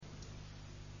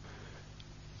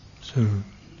So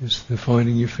just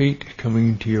finding your feet, coming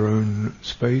into your own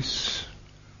space.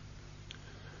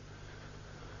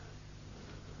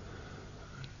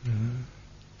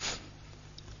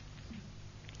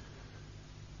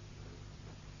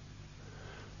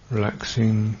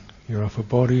 Relaxing your upper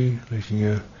body, letting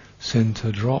your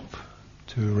center drop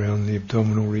to around the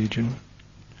abdominal region.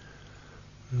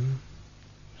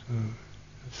 So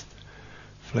just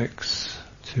flex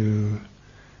to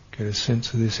get a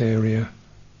sense of this area.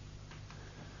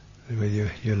 Where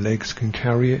your legs can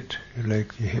carry it, your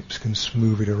hips can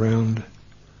move it around.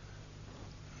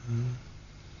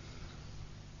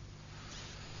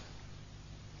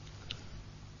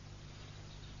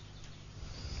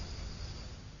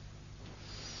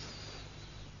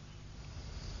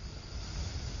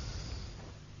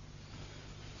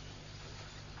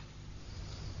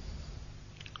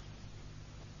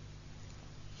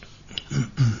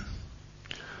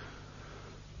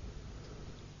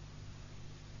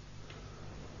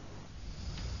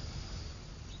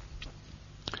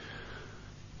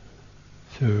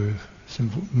 So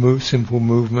simple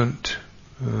movement,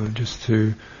 just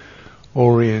to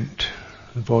orient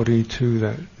the body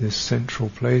to this central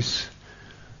place,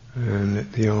 and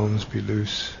let the arms be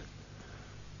loose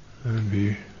and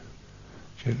be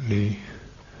gently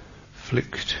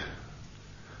flicked.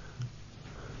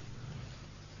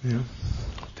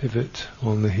 Pivot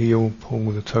on the heel,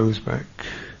 pull the toes back.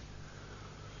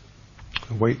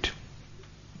 The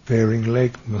weight-bearing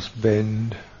leg must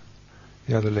bend.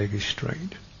 The other leg is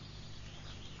straight.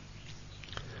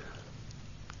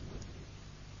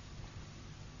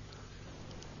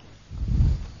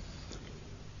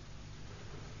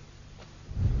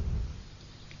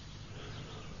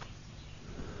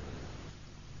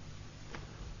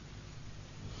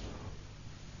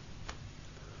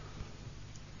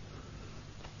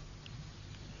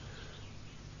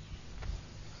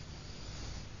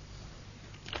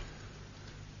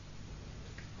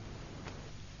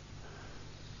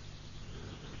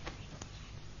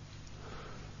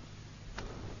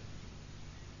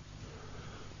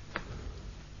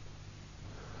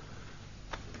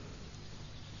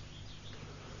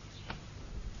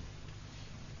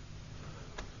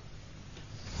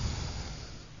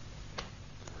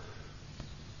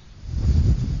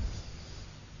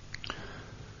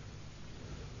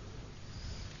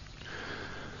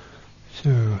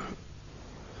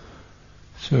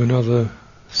 So another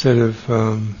set of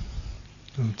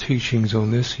teachings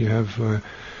on this. You have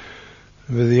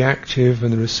the active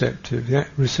and the receptive. The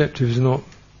receptive is not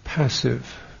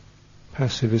passive.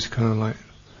 Passive is kind of like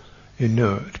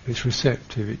inert. It's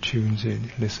receptive. It tunes in,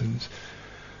 it listens.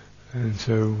 And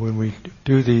so when we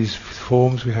do these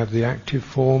forms, we have the active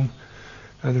form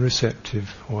and the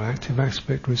receptive, or active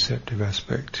aspect, receptive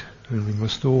aspect. And we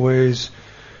must always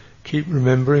keep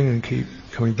remembering and keep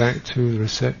coming back to the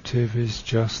receptive is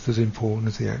just as important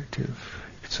as the active.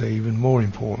 You could say even more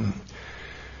important.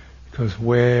 Because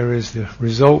whereas the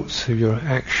results of your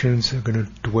actions are going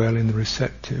to dwell in the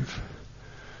receptive.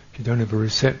 If you don't have a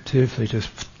receptive,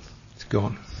 it's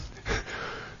gone.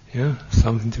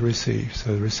 Something to receive.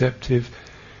 So the receptive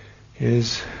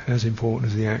is as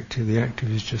important as the active. The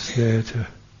active is just there to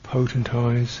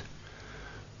potentize,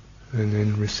 and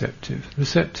then receptive.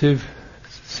 Receptive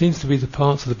seems to be the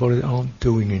parts of the body that aren't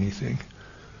doing anything.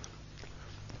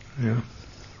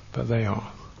 But they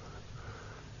are.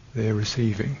 They're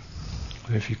receiving.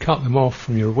 And if you cut them off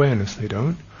from your awareness, they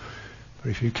don't.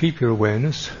 But if you keep your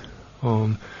awareness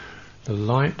on the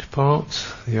light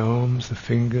parts, the arms, the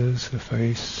fingers, the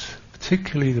face,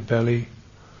 particularly the belly.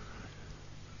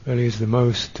 Belly is the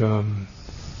most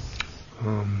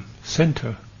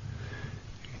center,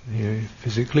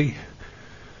 physically.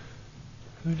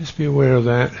 So just be aware of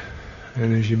that,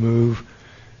 and as you move,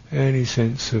 any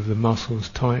sense of the muscles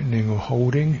tightening or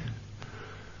holding,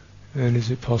 and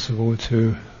is it possible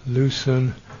to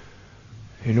loosen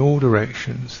in all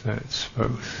directions? That's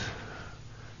both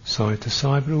side to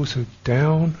side, but also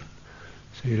down.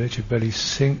 So you let your belly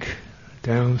sink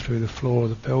down through the floor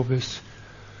of the pelvis.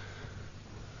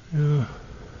 And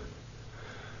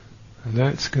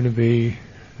that's going to be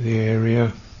the area,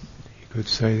 you could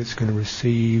say, that's going to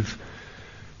receive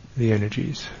the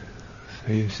energies. So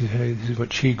this is what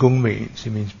Qigong means. It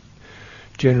means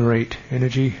generate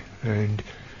energy, and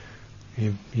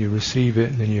you receive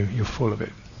it, and then you're full of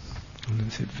it. And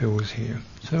as it fills here.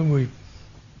 So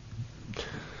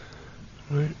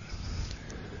right.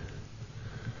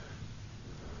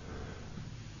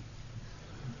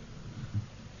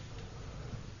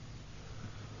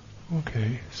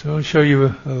 Okay, so I'll show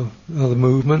you another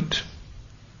movement.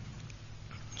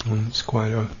 And it's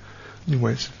quite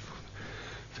it's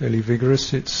fairly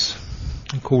vigorous.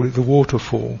 I call it the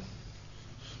waterfall.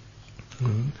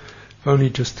 I've only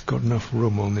just got enough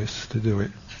room on this to do it.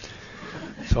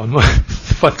 So I might,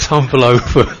 if I tumble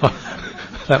over,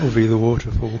 that will be the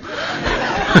waterfall.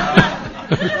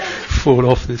 Fall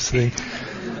off this thing.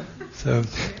 So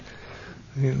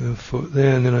I get the foot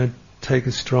there, and then I take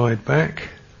a stride back.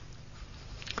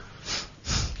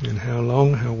 And how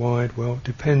long, how wide? Well, it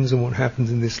depends on what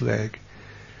happens in this leg.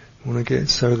 I want to get it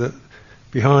so that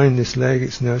behind this leg,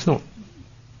 it's not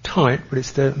tight, but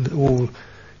it's there all,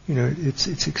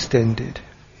 it's extended.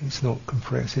 It's not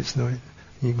compressed. You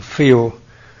can feel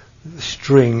the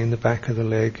string in the back of the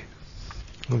leg,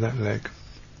 of that leg.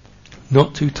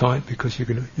 Not too tight, because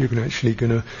you're actually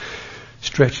gonna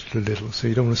stretch it a little. So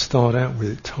you don't want to start out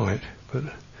with it tight, but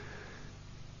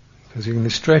because you're going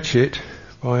to stretch it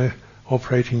by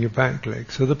operating your back leg.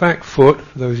 So the back foot,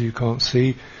 for those of you who can't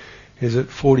see, is at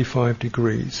 45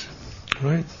 degrees,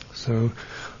 right? So,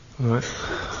 like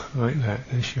that.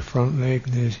 There's your front leg,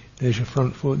 there's your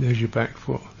front foot, there's your back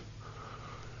foot.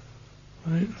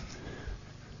 Right?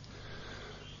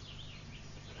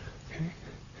 Okay.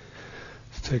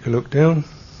 Let's take a look down.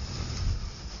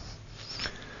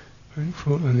 Back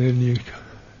foot, and then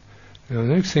now the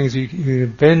next thing is you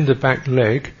bend the back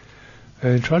leg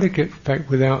and try to get back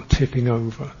without tipping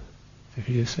over. If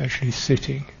you're just actually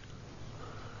sitting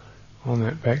on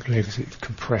that back leg as it's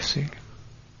compressing.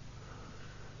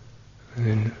 And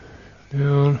then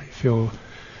down, you feel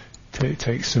it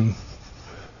takes some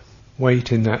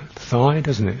weight in that thigh,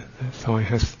 doesn't it? That thigh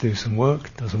has to do some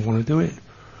work, doesn't want to do it.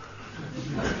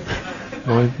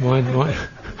 Mine.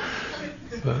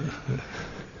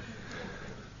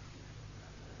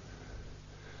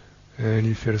 And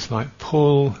you feel a slight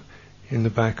pull in the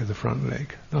back of the front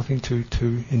leg. Nothing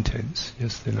too intense,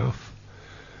 just enough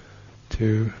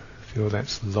to feel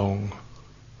that's long.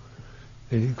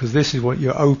 Because this is what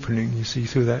you're opening. You see,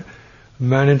 through that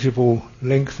manageable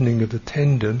lengthening of the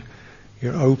tendon,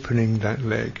 you're opening that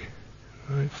leg,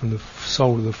 right, from the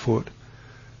sole of the foot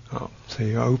up. So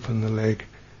you open the leg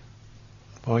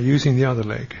by using the other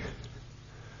leg.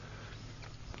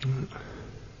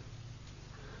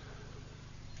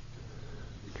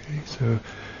 Okay, so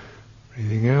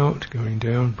breathing out, going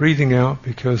down. Breathing out,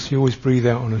 because you always breathe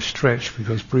out on a stretch,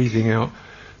 because breathing out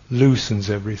loosens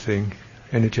everything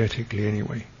energetically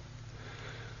anyway.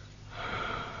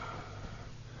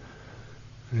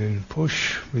 And then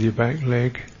push with your back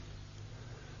leg,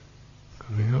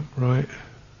 coming up, right.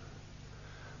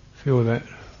 Feel that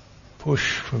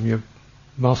push from your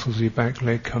muscles of your back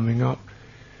leg coming up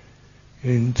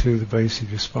into the base of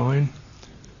your spine.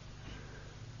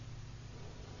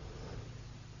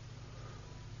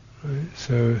 Right,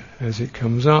 so as it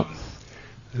comes up,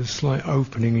 there's a slight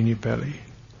opening in your belly,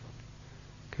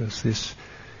 because this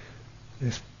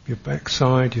your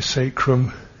backside, your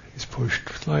sacrum is pushed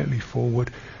slightly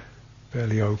forward,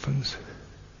 belly opens.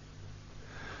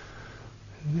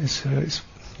 And this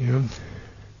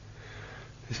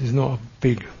is not a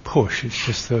big push; it's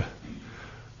just a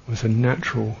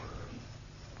natural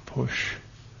push.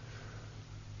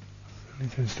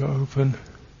 It tends to open.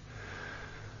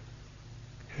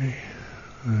 Okay.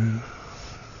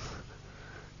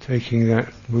 Taking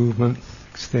that movement,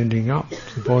 extending up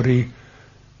the body,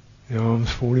 the arms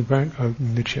falling back,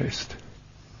 opening the chest.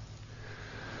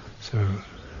 So,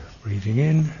 breathing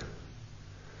in,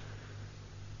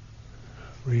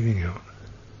 breathing out.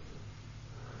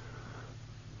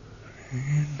 Breathing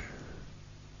in,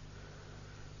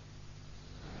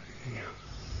 breathing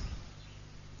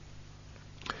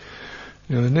out.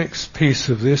 Now the next piece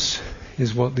of this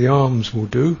is what the arms will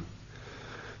do.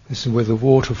 This is where the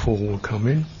waterfall will come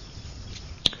in.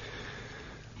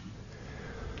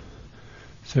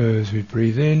 So as we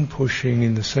breathe in, pushing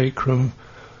in the sacrum,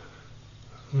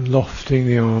 lofting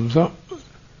the arms up,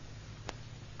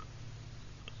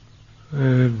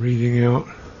 and breathing out,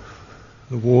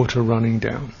 the water running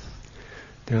down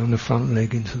the front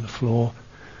leg into the floor,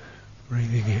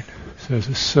 breathing in. So there's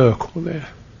a circle there.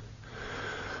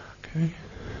 Okay.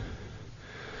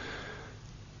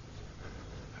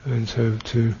 And so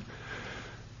to,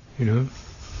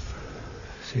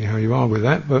 see how you are with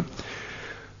that, but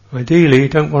ideally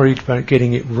don't worry about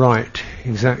getting it right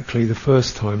exactly the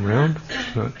first time round,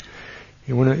 but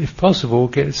you want to, if possible,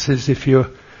 get it as if you're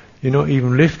not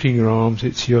even lifting your arms,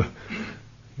 it's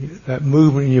that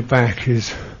movement in your back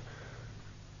is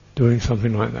doing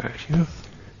something like that,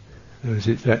 As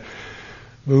it, that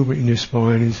movement in your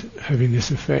spine is having this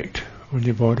effect on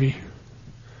your body.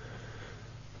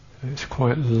 It's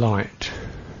quite light.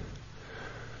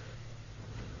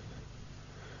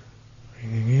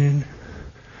 Breathing in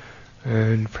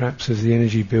And perhaps as the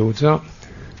energy builds up,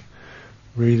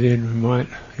 breathe in,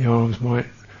 the arms might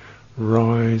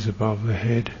rise above the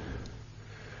head,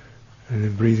 and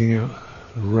then breathing out,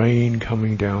 the rain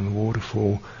coming down, the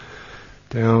waterfall,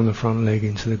 down the front leg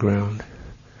into the ground,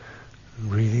 and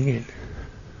breathing in.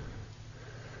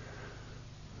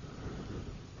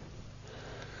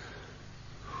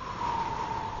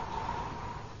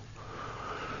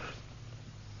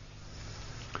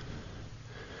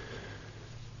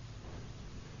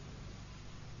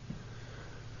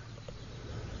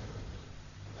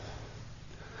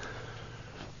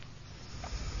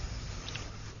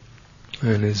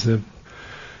 And as the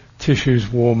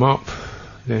tissues warm up,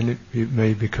 then it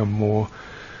may become more,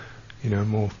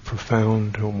 more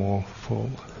profound or more full.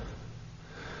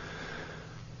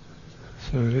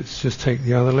 So let's just take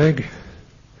the other leg,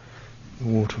 the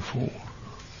waterfall.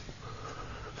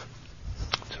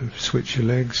 So switch your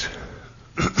legs.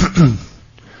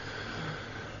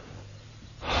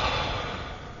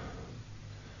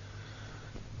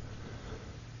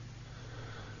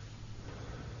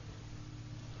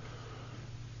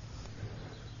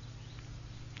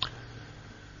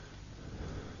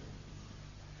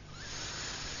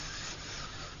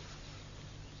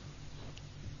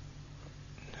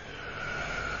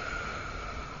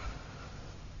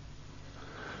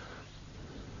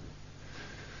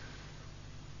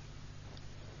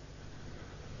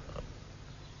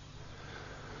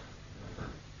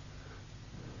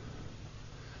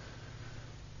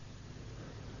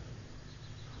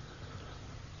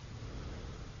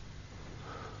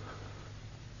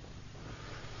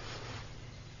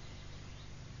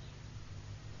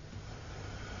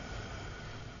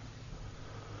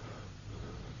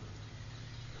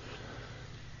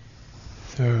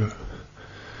 So,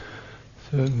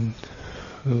 certain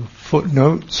little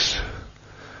footnotes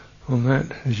on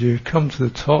that. As you come to the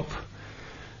top,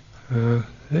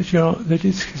 it's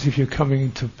as if you're coming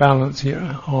into balance, your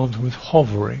arms with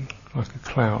hovering like a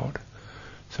cloud.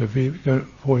 So don't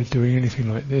avoid doing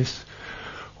anything like this,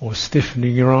 or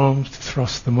stiffening your arms to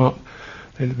thrust them up.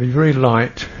 Then be very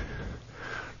light,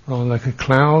 rather like a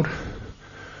cloud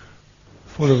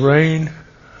full of rain.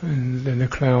 And then the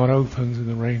cloud opens and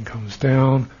the rain comes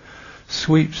down,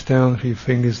 sweeps down through your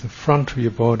fingers, the front of your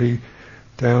body,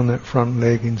 down that front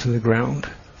leg into the ground.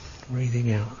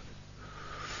 Breathing out.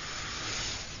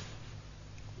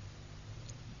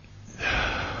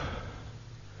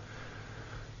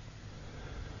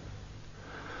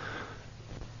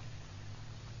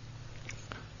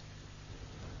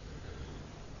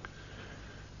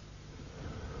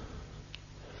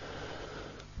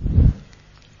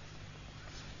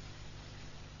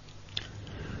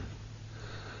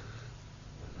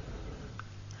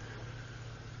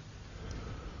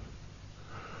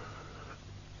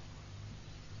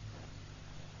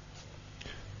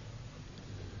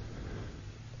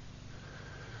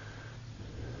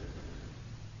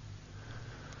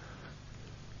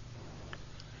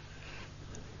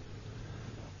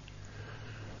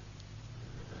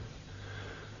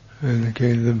 And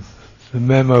again, the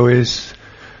memo is,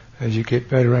 as you get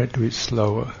better at it, do it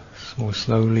slower, more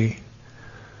slowly,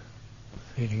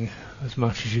 feeling as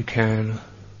much as you can,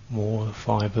 more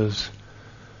fibers,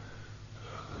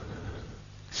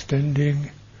 extending.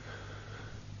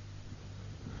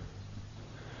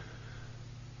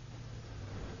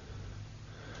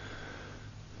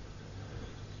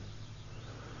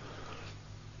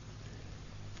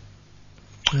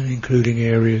 And including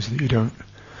areas that you don't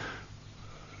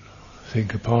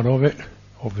think are part of it.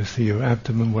 Obviously your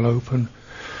abdomen will open,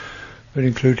 but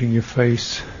including your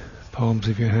face, palms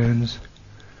of your hands.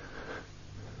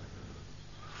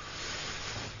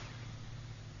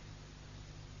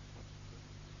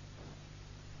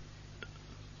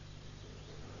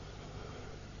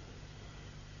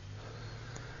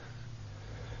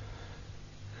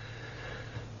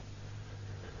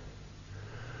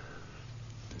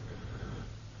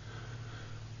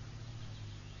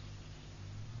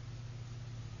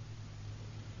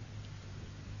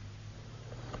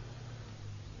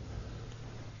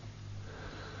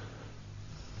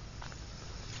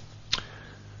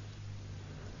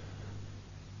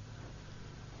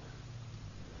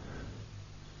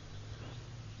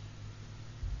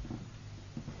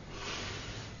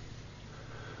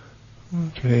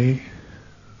 Okay,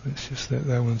 let's just let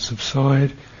that one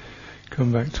subside.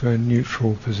 Come back to our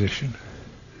neutral position.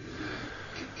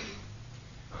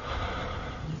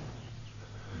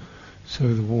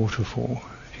 So the waterfall.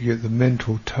 If you get the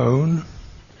mental tone,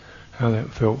 how that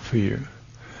felt for you.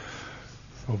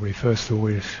 Probably first of all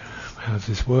is, how does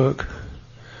this work?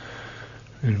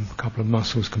 And a couple of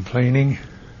muscles complaining.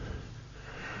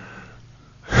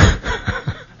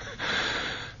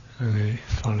 And then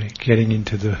finally getting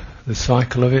into the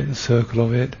cycle of it, the circle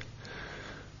of it,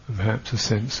 and perhaps a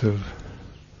sense of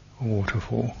a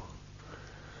waterfall.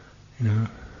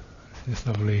 This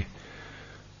lovely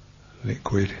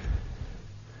liquid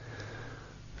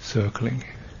circling.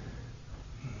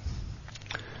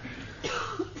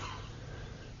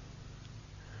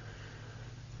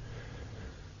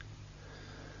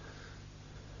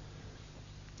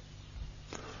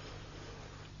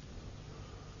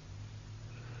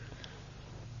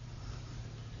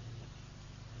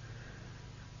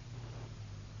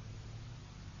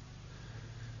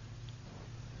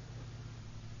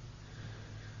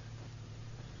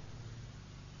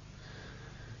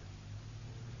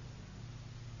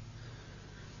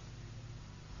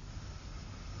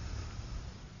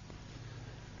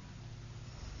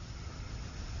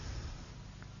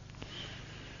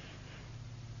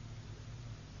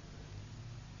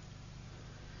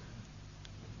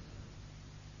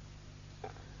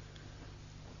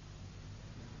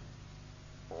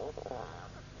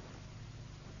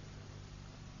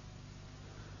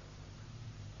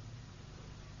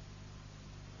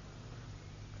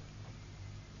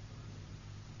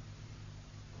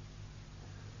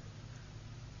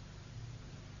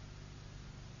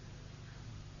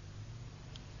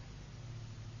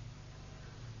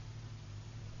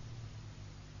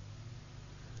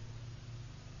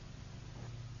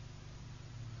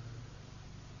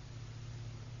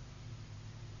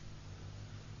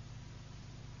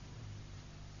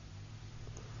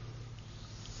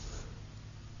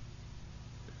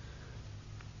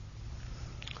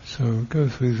 So go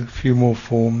through a few more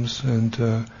forms, and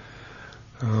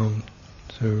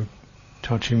so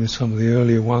touching with some of the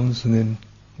earlier ones, and then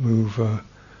move,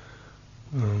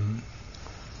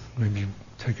 maybe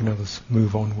take another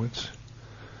move onwards.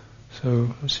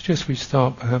 So I suggest we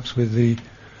start perhaps with the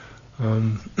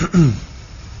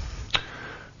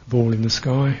ball in the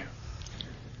sky.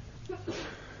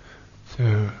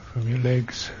 So from your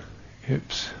legs,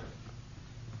 hips,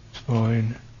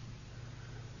 spine,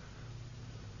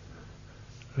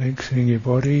 lengthening your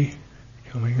body,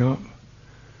 coming up,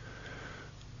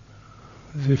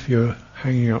 as if you're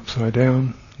hanging upside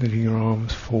down, letting your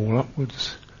arms fall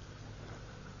upwards.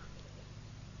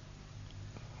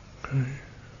 Okay.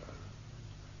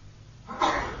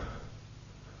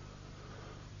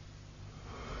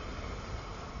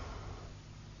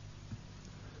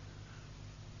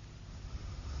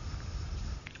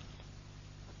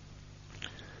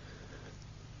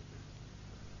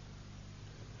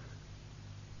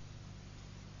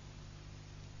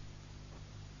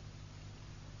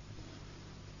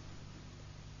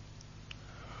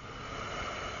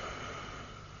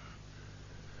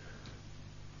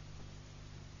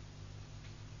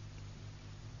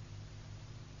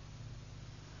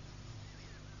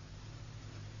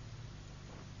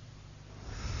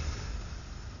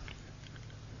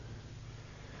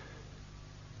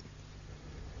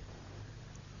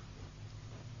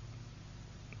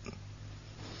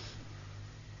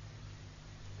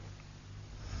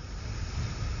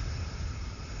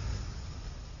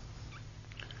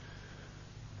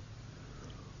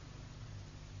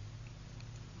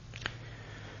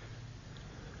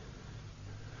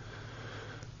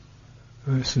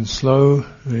 Nice and slow,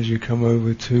 and as you come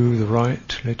over to the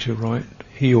right, let your right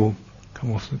heel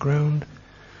come off the ground.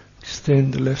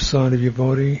 Extend the left side of your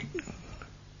body.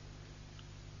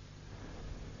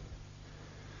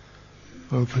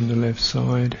 Open the left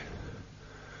side.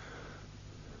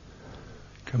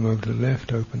 Come over to the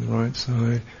left, open the right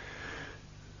side.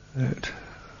 That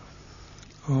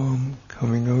arm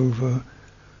coming over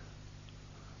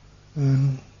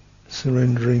and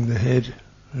surrendering the head,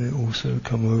 and it also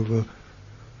come over.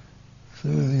 So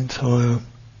the entire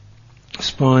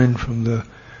spine from the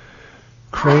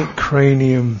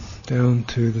cranium down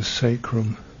to the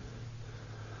sacrum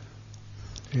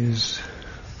is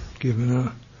given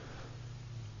a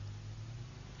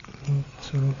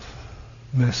sort of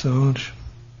massage.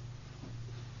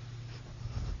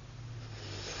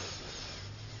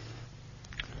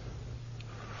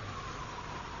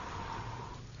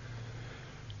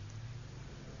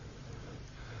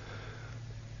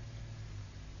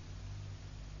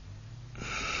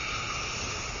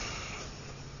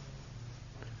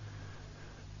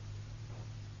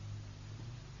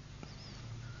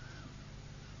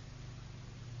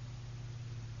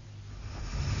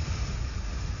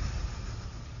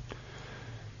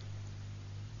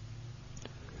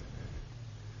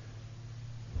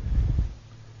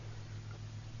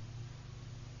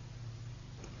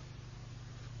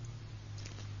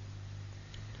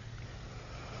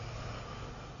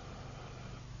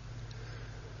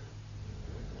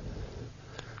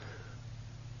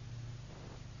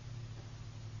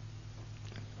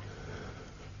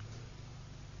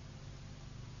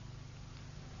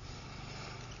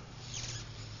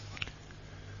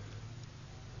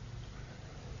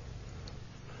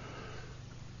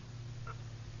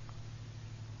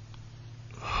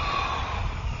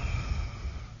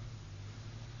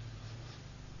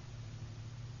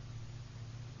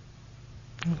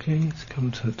 Okay, let's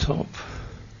come to the top.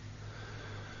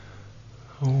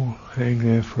 Oh, hang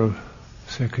there for a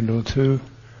second or two,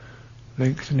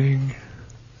 lengthening,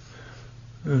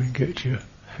 and get your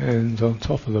hands on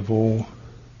top of the ball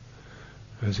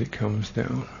as it comes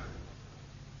down.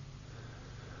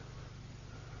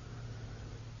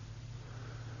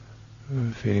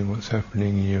 And feeling what's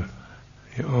happening in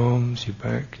your arms, your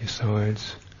back, your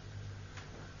sides,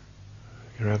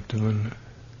 your abdomen.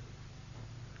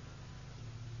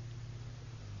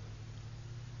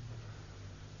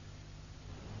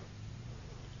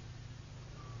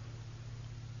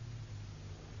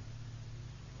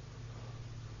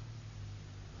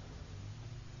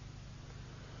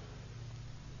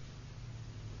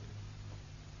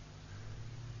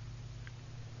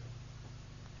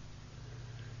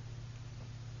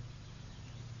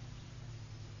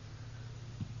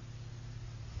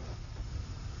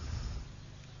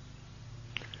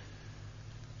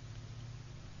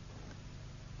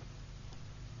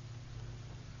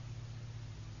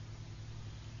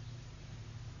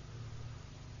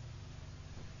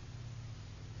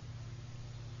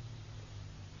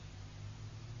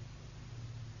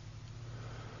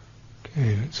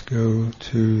 Okay, let's go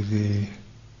to the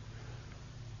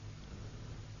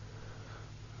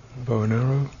bow and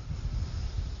arrow.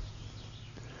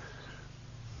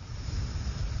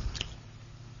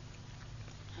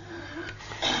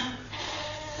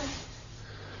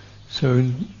 So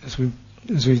as we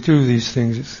do these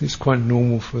things, it's quite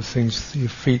normal for your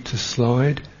feet to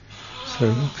slide.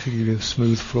 So particularly with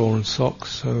smooth floor and socks.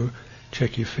 So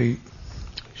check your feet.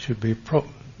 Should be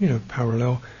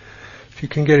parallel. If you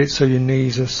can get it so your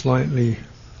legs are slightly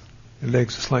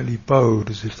bowed,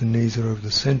 as if the knees are over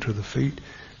the centre of the feet.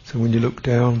 So when you look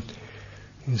down,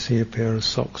 you can see a pair of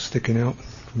socks sticking out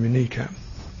from your kneecap.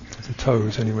 The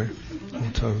toes, anyway,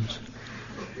 or toes.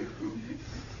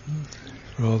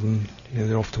 Rather than,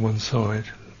 they're off to one side.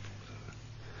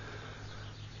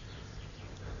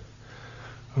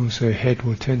 Also, head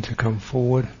will tend to come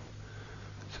forward.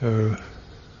 So,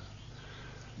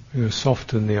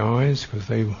 soften the eyes, because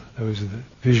those are the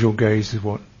visual gaze is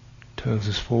what turns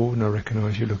us forward, and I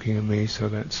recognise you're looking at me, so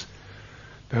that's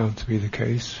bound to be the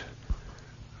case.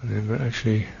 And then, but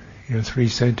actually, 3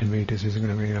 centimetres isn't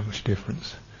going to make that much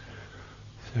difference.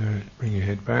 So bring your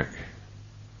head back,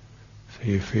 so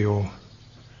you feel,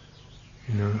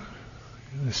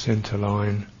 the centre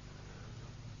line,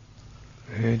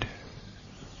 the head,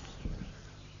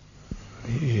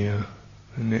 the ear,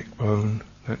 the neck bone.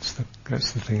 That's the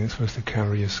thing that's supposed to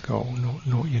carry your skull,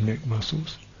 not your neck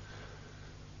muscles.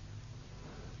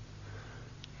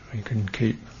 You can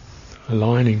keep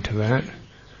aligning to that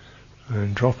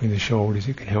and dropping the shoulders.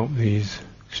 It can help these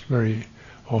very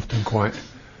often quite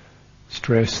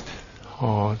stressed,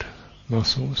 hard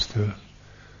muscles to,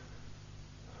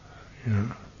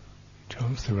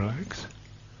 chance to relax.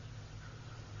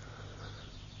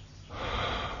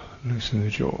 Loosen the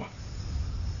jaw.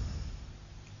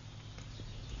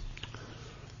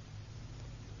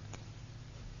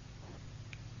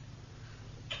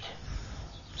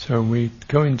 So we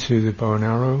go into the bow and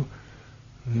arrow,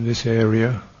 in this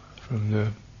area, from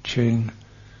the chin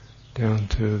down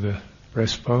to the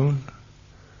breastbone.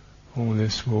 All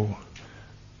this will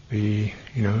be,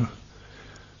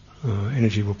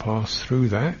 energy will pass through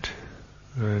that.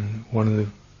 And one of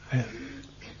the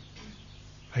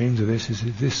aims of this is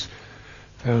that this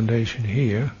foundation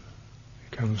here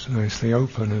becomes nicely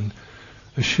open and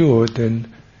assured,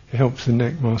 then it helps the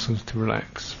neck muscles to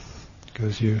relax.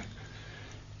 Because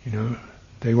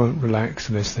they won't relax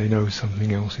unless they know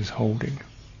something else is holding.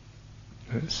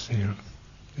 That's,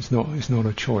 it's not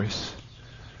a choice.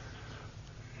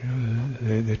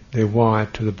 They're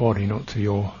wired to the body, not to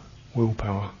your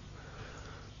willpower.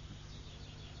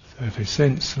 So if they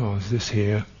sense, is this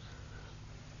here,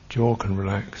 jaw can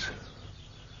relax,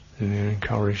 then they're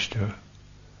encouraged to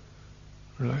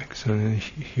relax, and then a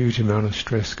huge amount of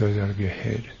stress goes out of your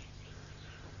head.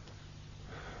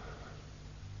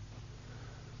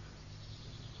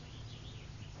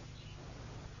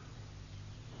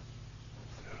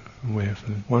 And we have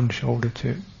one shoulder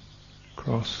tip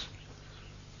across.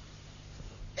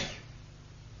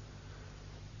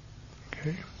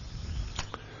 Okay.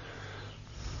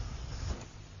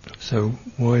 So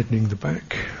widening the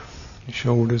back, your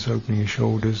shoulders, opening your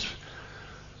shoulders,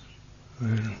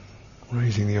 and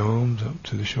raising the arms up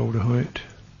to the shoulder height,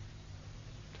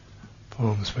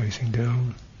 palms facing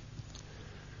down.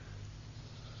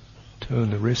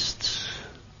 Turn the wrists,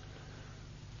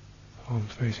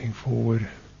 palms facing forward.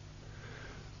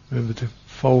 Remember to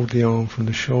fold the arm from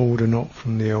the shoulder, not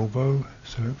from the elbow,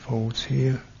 so it folds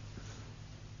here.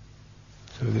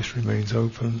 So this remains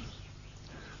open.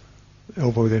 The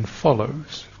elbow then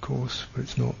follows, of course, but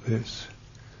it's not this.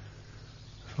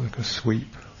 It's like a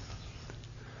sweep.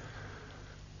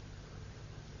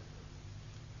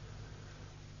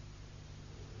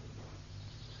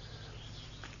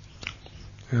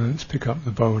 Now let's pick up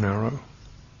the bow and arrow.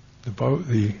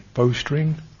 The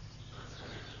bowstring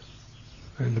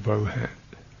and the bow hand.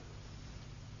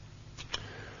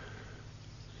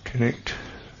 Connect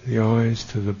the eyes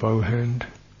to the bow hand.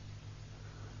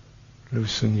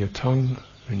 Loosen your tongue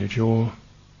and your jaw,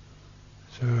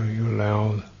 so you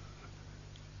allow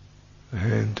the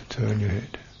hand to turn your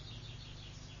head.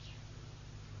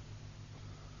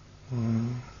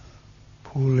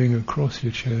 Pulling across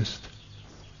your chest.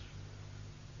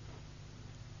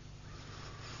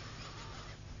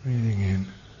 Breathing in.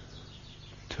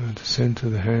 Turn to center.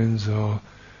 The hands are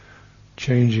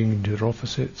changing into their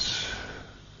opposites.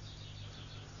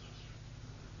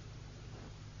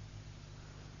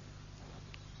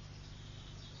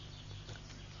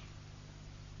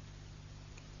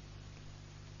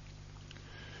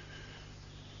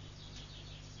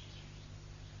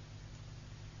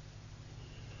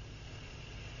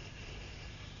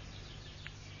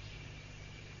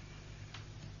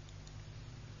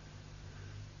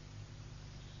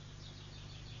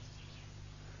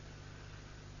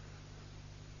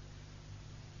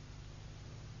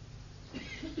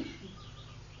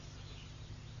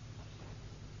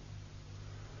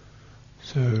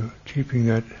 So keeping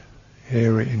that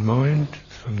area in mind,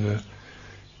 from the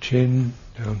chin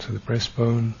down to the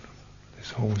breastbone,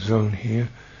 this whole zone here,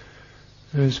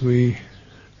 as we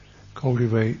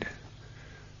cultivate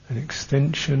an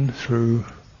extension through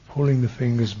pulling the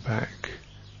fingers back,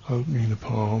 opening the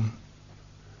palm,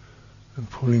 and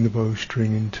pulling the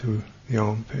bowstring into the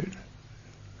armpit.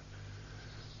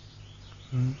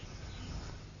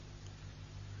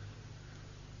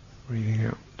 Breathing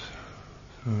out.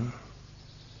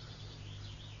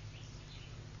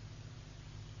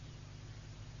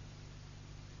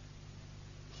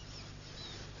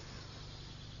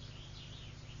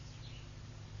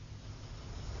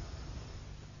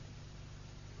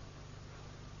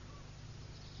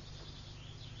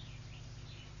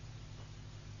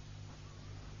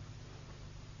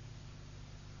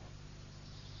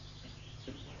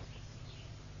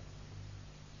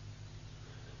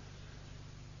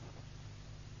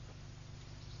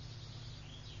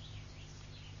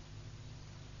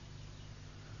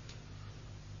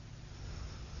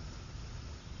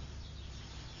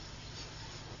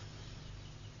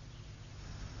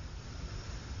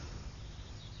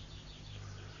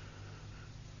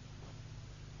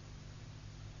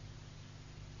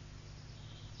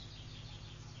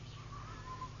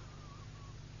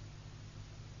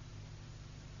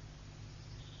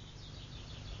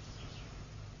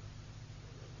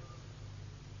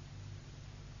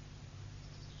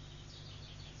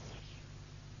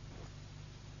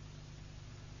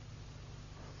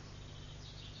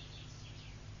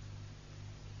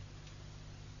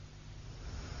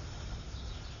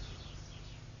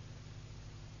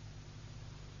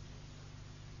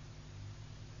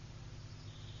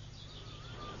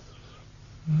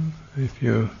 If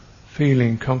you're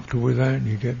feeling comfortable with that and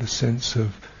you get the sense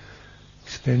of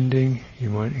extending, you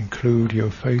might include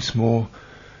your face more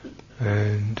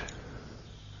and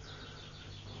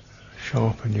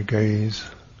sharpen your gaze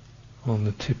on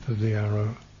the tip of the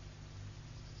arrow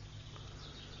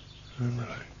and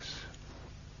relax.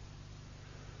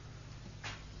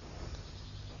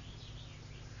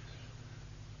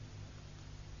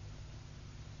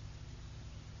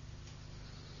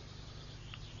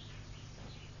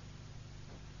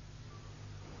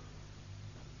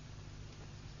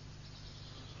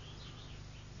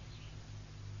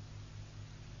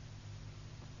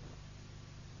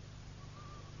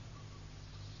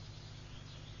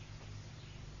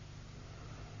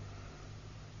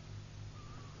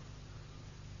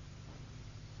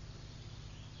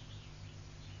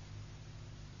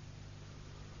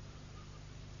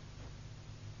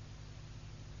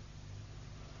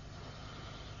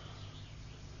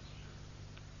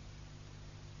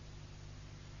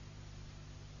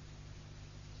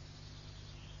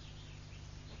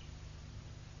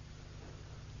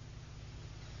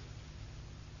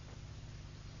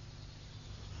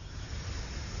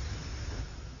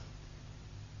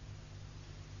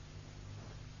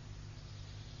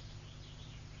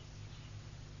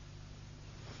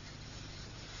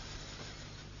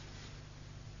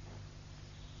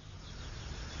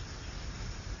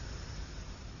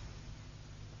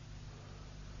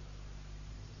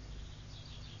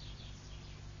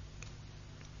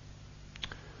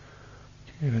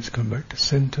 Okay, let's come back to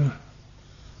center.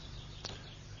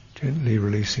 Gently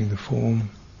releasing the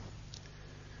form.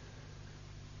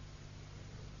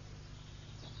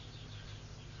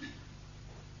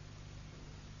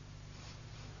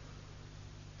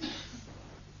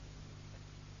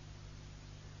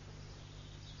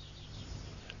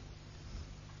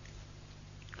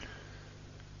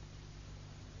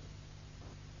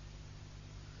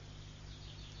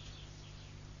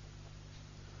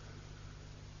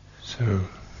 So,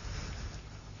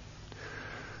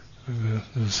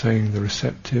 the saying, the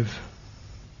receptive,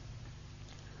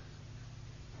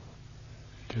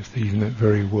 just even that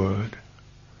very word.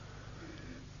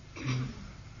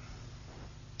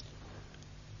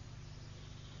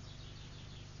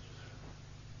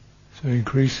 So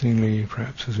increasingly,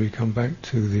 perhaps as we come back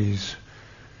to these,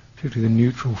 particularly the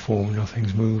neutral form,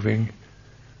 nothing's moving,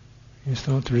 you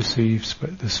start to receive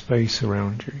the space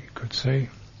around you, you could say.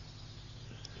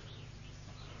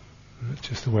 That's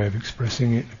just a way of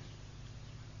expressing it.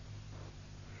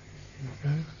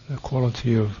 The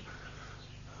quality of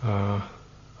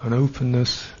an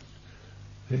openness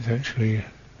that's actually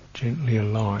gently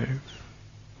alive.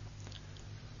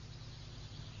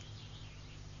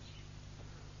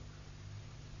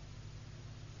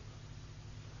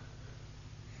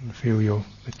 And feel your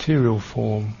material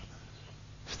form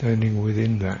standing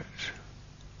within that.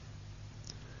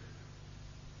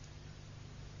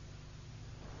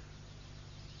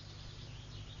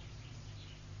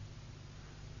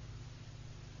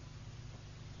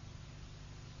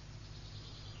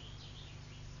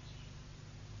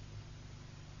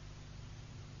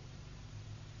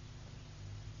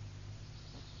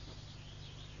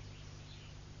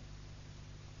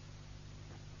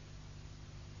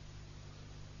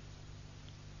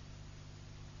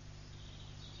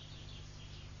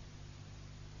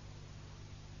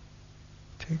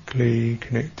 Particularly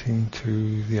connecting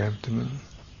to the abdomen,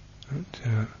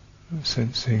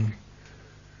 sensing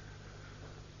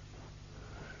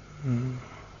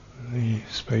the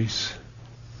space,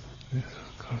 the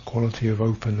kind of quality of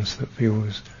openness that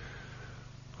feels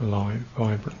alive,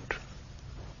 vibrant.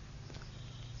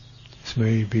 This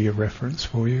may be a reference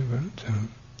for you, but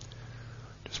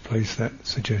just place that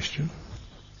suggestion.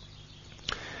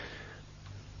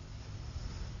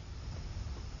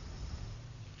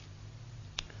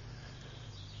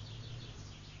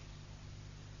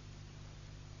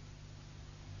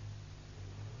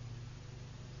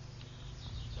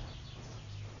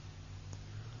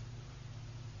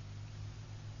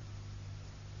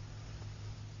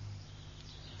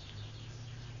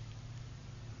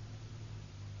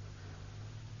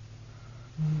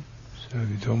 So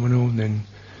the abdominal, and then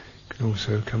you can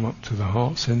also come up to the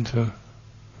heart center,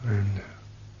 and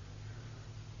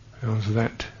how does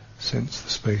that sense the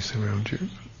space around you?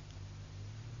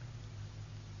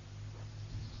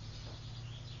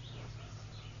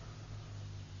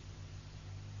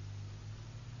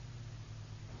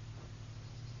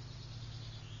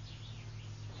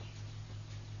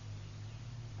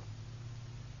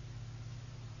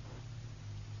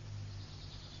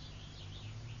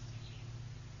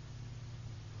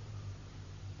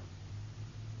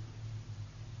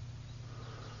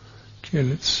 Okay,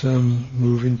 let's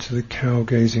move into the cow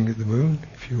gazing at the moon,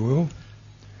 if you will.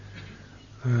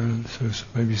 And so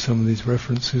maybe some of these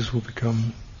references will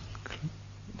become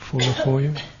fuller for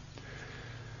you.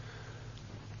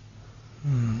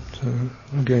 So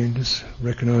again, just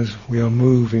recognize we are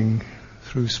moving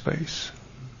through space.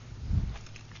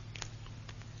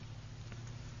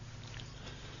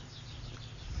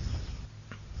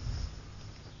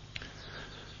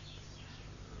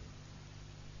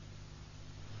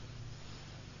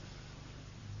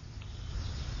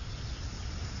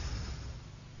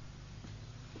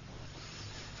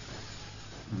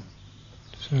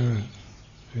 So,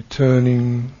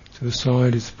 returning to the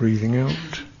side is breathing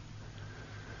out.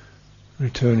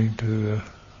 Returning to the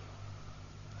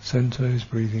center is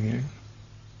breathing in.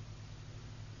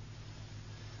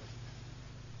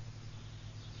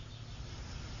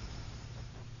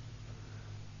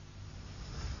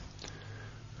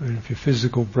 And if your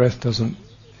physical breath is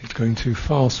going too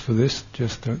fast for this,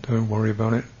 just don't worry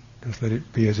about it. Just let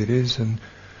it be as it is and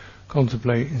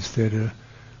contemplate instead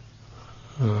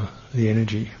the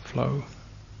energy flow.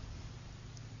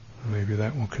 Maybe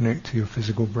that will connect to your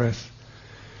physical breath.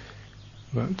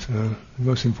 But the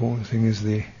most important thing is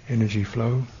the energy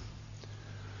flow.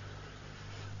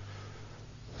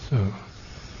 So,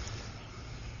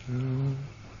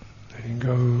 letting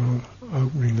go,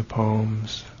 opening the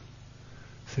palms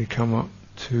as they come up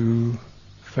to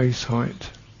face height.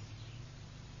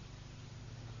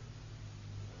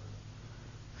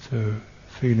 So,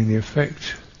 feeling the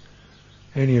effect,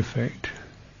 any effect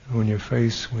on your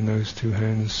face when those two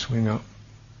hands swing up.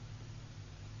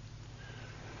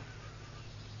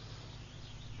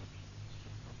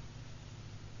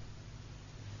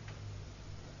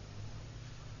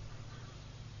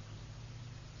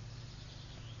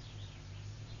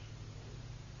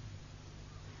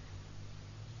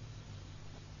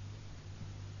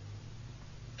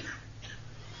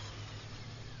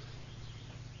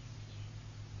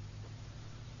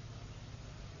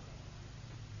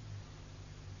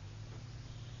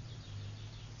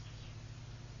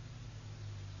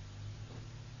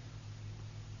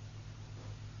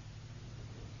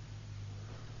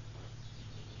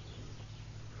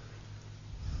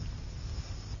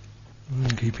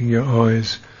 And keeping your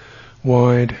eyes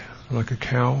wide like a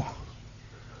cow.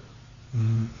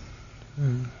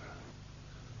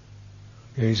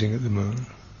 Gazing at the moon.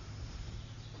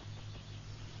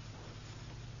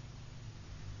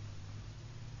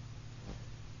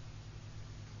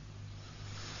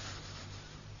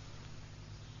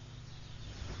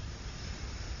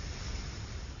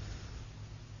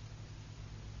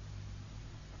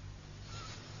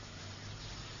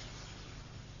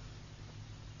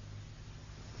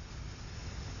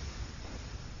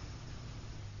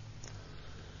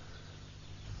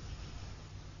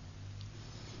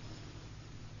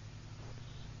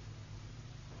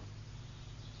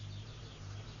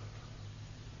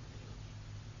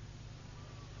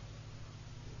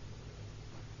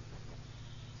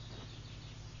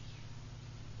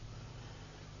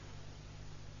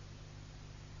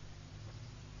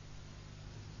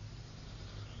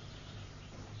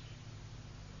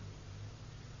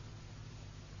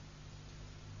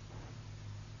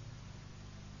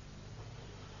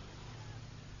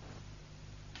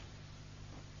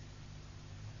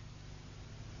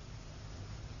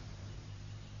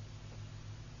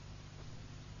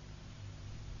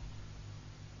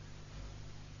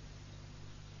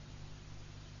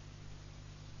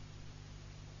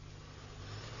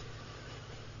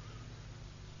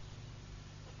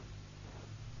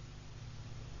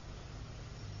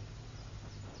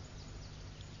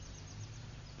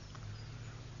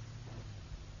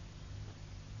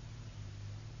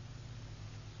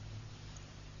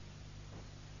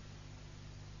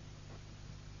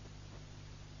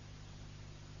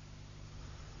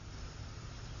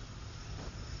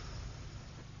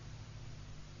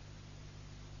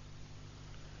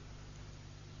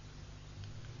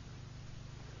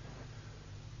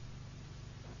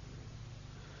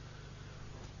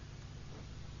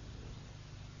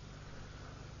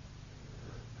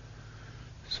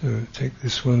 So take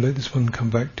this one, let this one come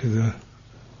back to the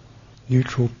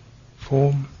neutral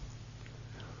form.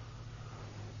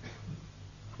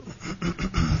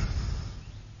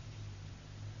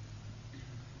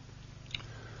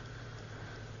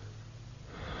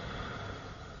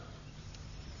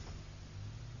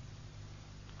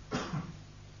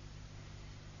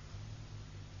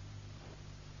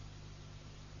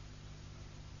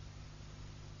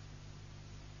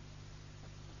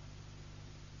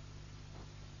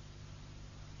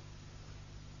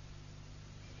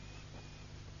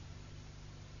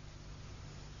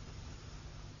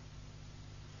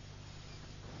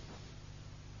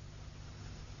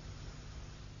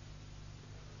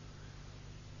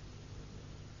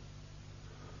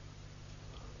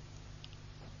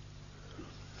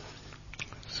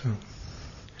 So,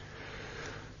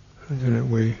 I don't know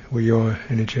where you are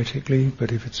energetically,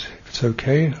 but if it's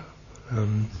okay,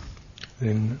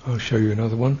 then I'll show you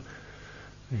another one.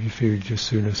 If you feel you just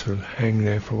sooner sort of hang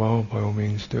there for a while, by all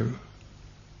means do.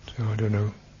 So I don't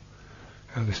know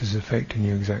how this is affecting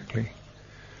you exactly.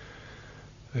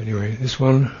 Anyway, this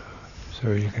one,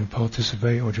 so you can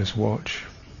participate or just watch,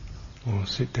 or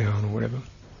sit down or whatever.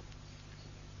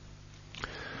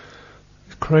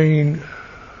 The crane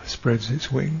spreads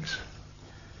its wings.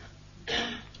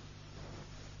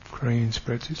 Crane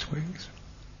spreads its wings.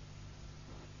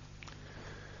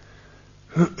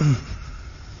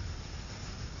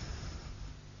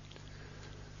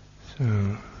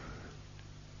 So,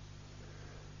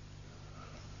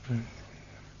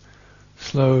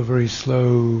 slow, very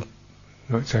slow,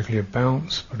 not exactly a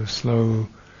bounce, but a slow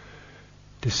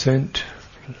descent,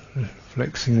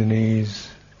 flexing the knees,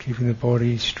 keeping the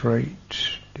body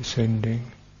straight,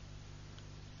 descending,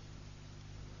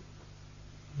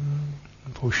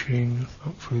 pushing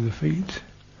up through the feet,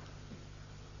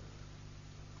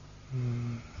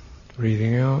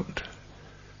 breathing out,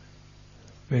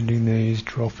 bending the knees,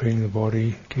 dropping the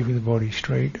body, keeping the body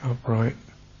straight, upright.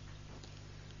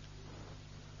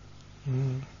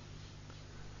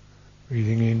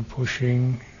 Breathing in,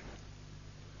 pushing.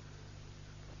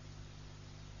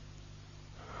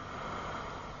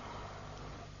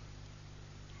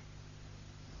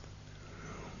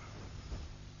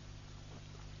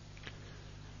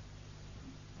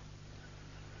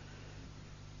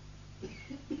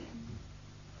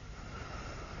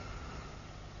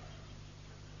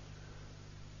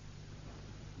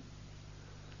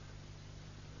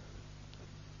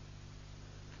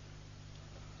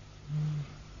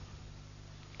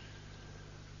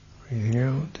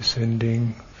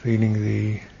 descending, feeling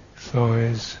the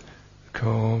thighs, the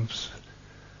calves,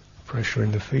 pressure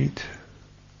in the feet.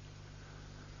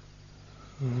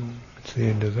 It's the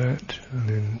end of that, and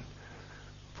then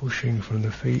pushing from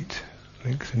the feet,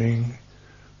 lengthening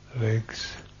the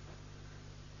legs,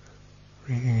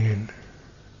 breathing in.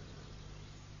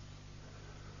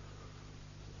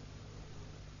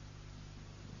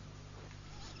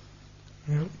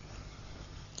 Yep.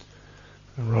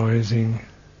 Rising,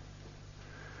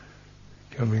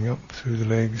 coming up through the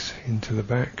legs into the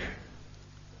back.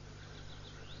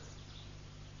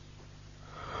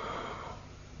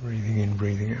 Breathing in,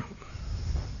 breathing out.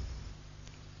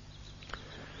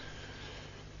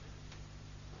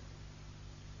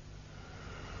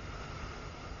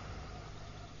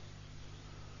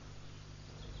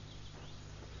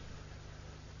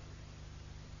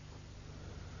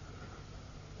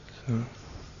 So,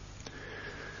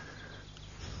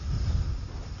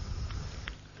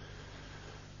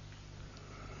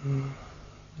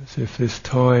 as if this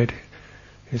tide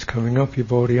is coming up your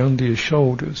body, under your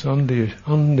shoulders, under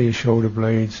your shoulder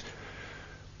blades,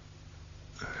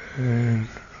 and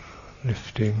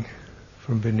lifting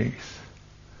from beneath.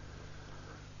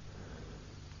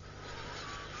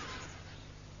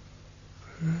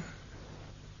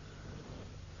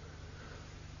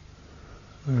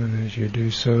 And as you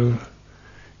do so,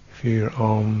 feel your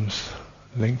arms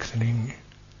lengthening,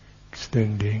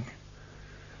 extending.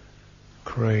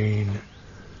 Crane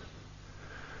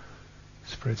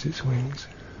spreads its wings.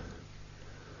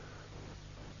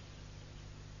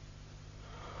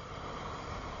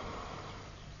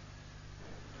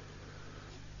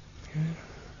 Okay.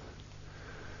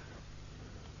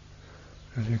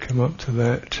 As you come up to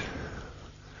that,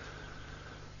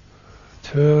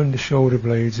 turn the shoulder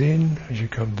blades in as you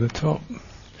come to the top.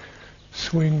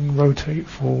 Swing, rotate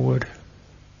forward,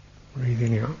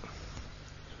 breathing out.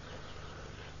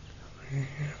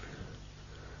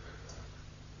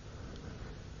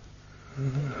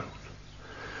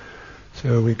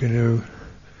 So we're going to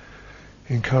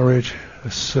encourage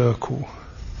a circle.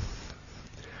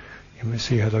 You may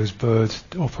see how those birds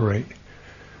operate.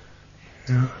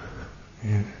 Yeah.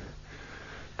 You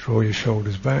draw your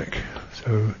shoulders back.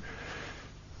 So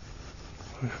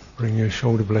bring your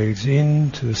shoulder blades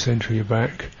in to the centre of your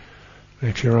back.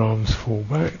 Let your arms fall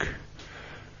back.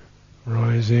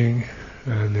 Rising.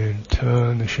 And then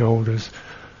turn the shoulders,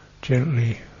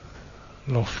 gently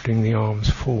lofting the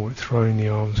arms forward, throwing the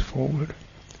arms forward.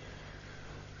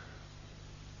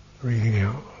 Breathing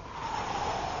out.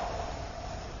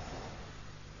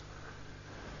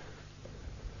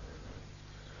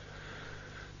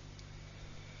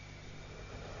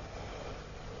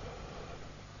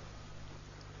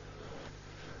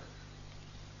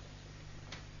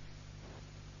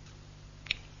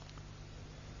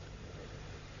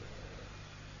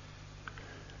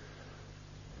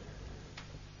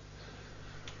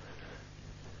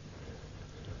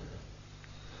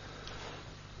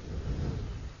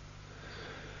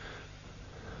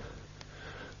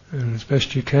 And as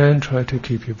best you can, try to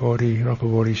keep your upper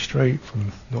body straight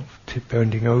from not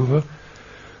bending over.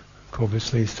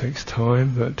 Obviously this takes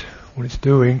time, but what it's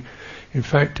doing, in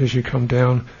fact, as you come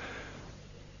down,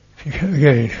 if you can,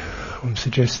 again, I'm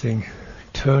suggesting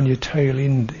turn your tail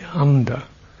in under.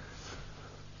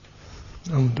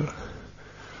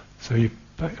 So your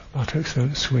buttocks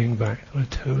don't swing back.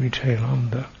 Turn your tail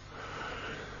under.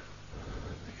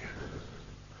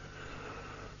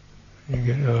 You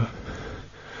get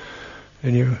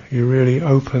and you really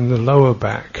open the lower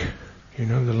back, the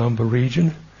lumbar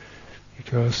region,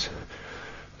 because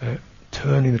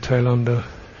turning the tail under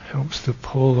helps to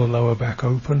pull the lower back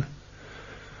open.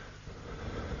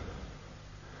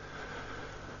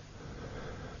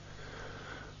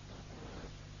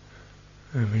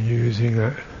 And we're using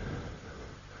that,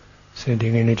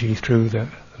 sending energy through that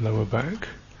lower back,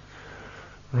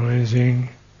 rising,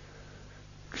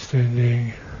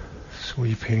 extending,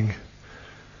 sweeping.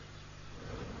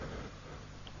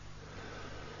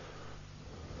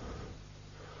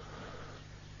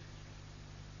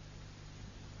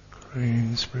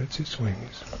 Crane spreads its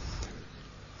wings.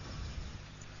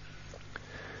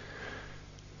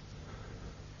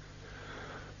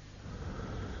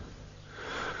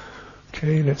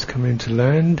 Okay, let's come into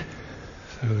land.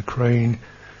 So the crane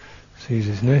sees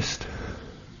his nest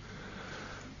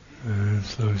and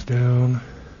slows down.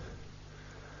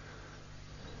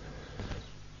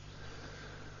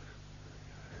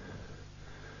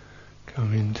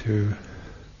 Come into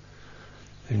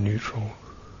the neutral.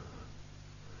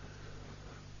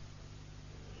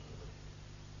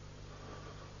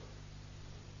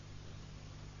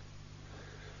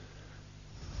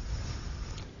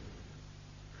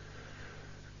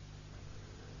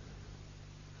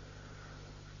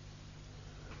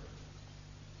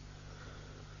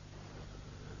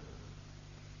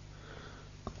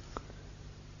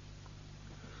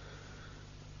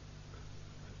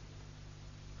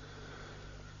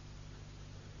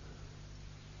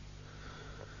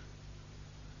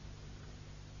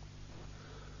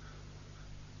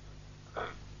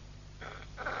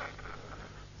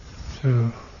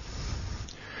 So,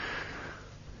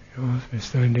 we're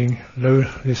standing low.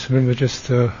 This, remember, just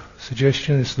a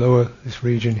suggestion. This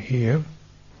region here,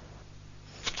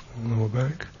 lower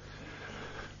back.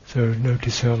 So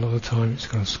notice how a lot of time it's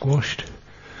kind of squashed.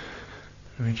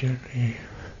 Very gently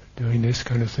doing this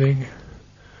kind of thing,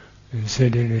 and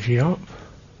send energy up.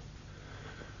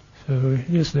 So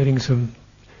just letting some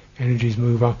energies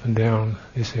move up and down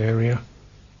this area.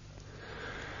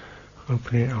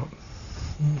 Opening it up.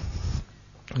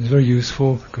 It's very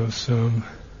useful because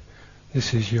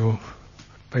this is your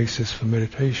basis for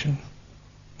meditation.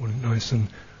 Want it nice and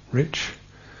rich.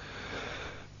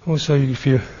 Also, if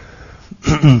you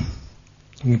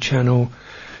can channel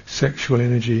sexual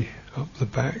energy up the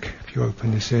back if you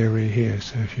open this area here.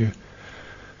 So if you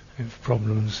have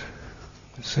problems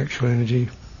with sexual energy,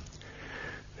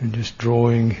 and just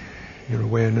drawing your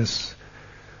awareness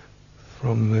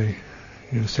from the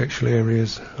sexual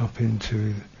areas up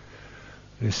into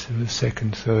this the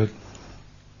second, third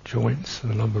joints,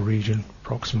 the lumbar region,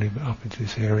 approximately, but up into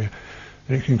this area,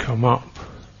 and it can come up.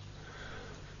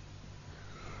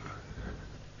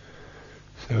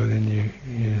 So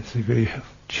then so you're really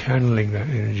channeling that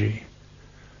energy,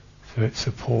 so it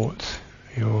supports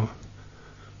your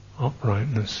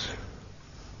uprightness.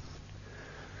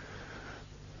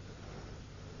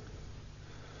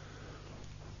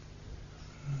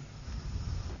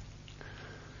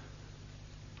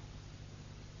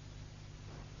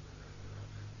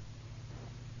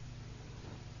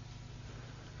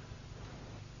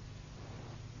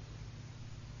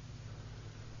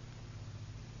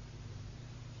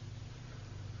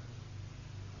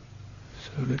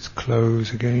 So let's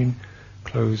close again.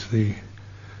 Close the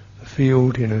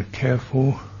field in a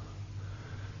careful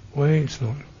way. It's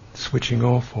not switching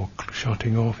off or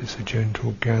shutting off, it's a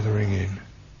gentle gathering in.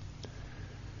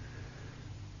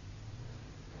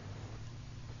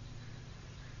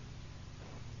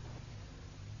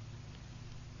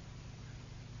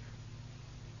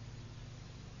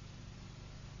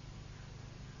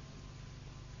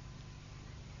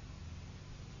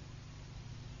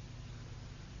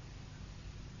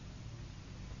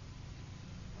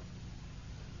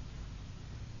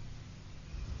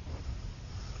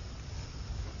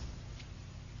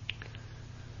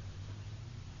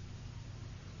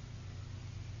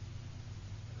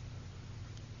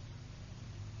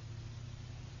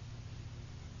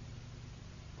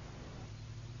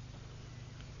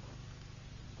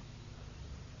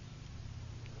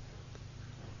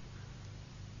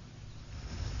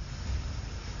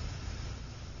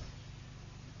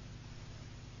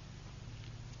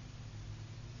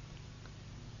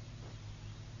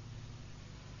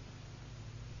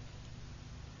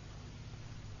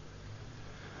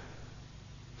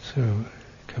 So,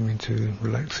 coming to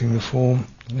relaxing the form.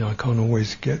 I can't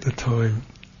always get the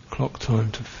clock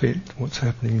time to fit what's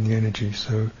happening in the energy,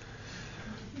 so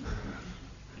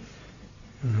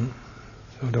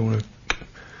I don't want to.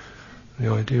 The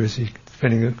idea is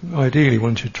ideally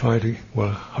one should try to,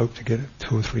 hope to get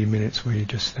 2 or 3 minutes where you're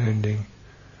just standing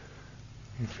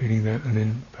and feeling that, and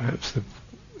then perhaps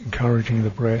encouraging the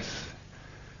breath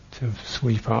to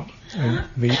sweep up and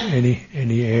meet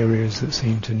any areas that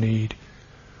seem to need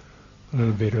a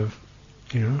little bit of,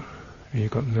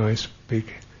 you've got a nice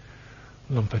big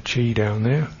lump of chi down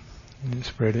there, and you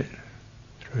spread it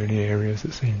through any areas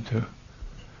that seem to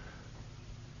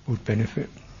would benefit.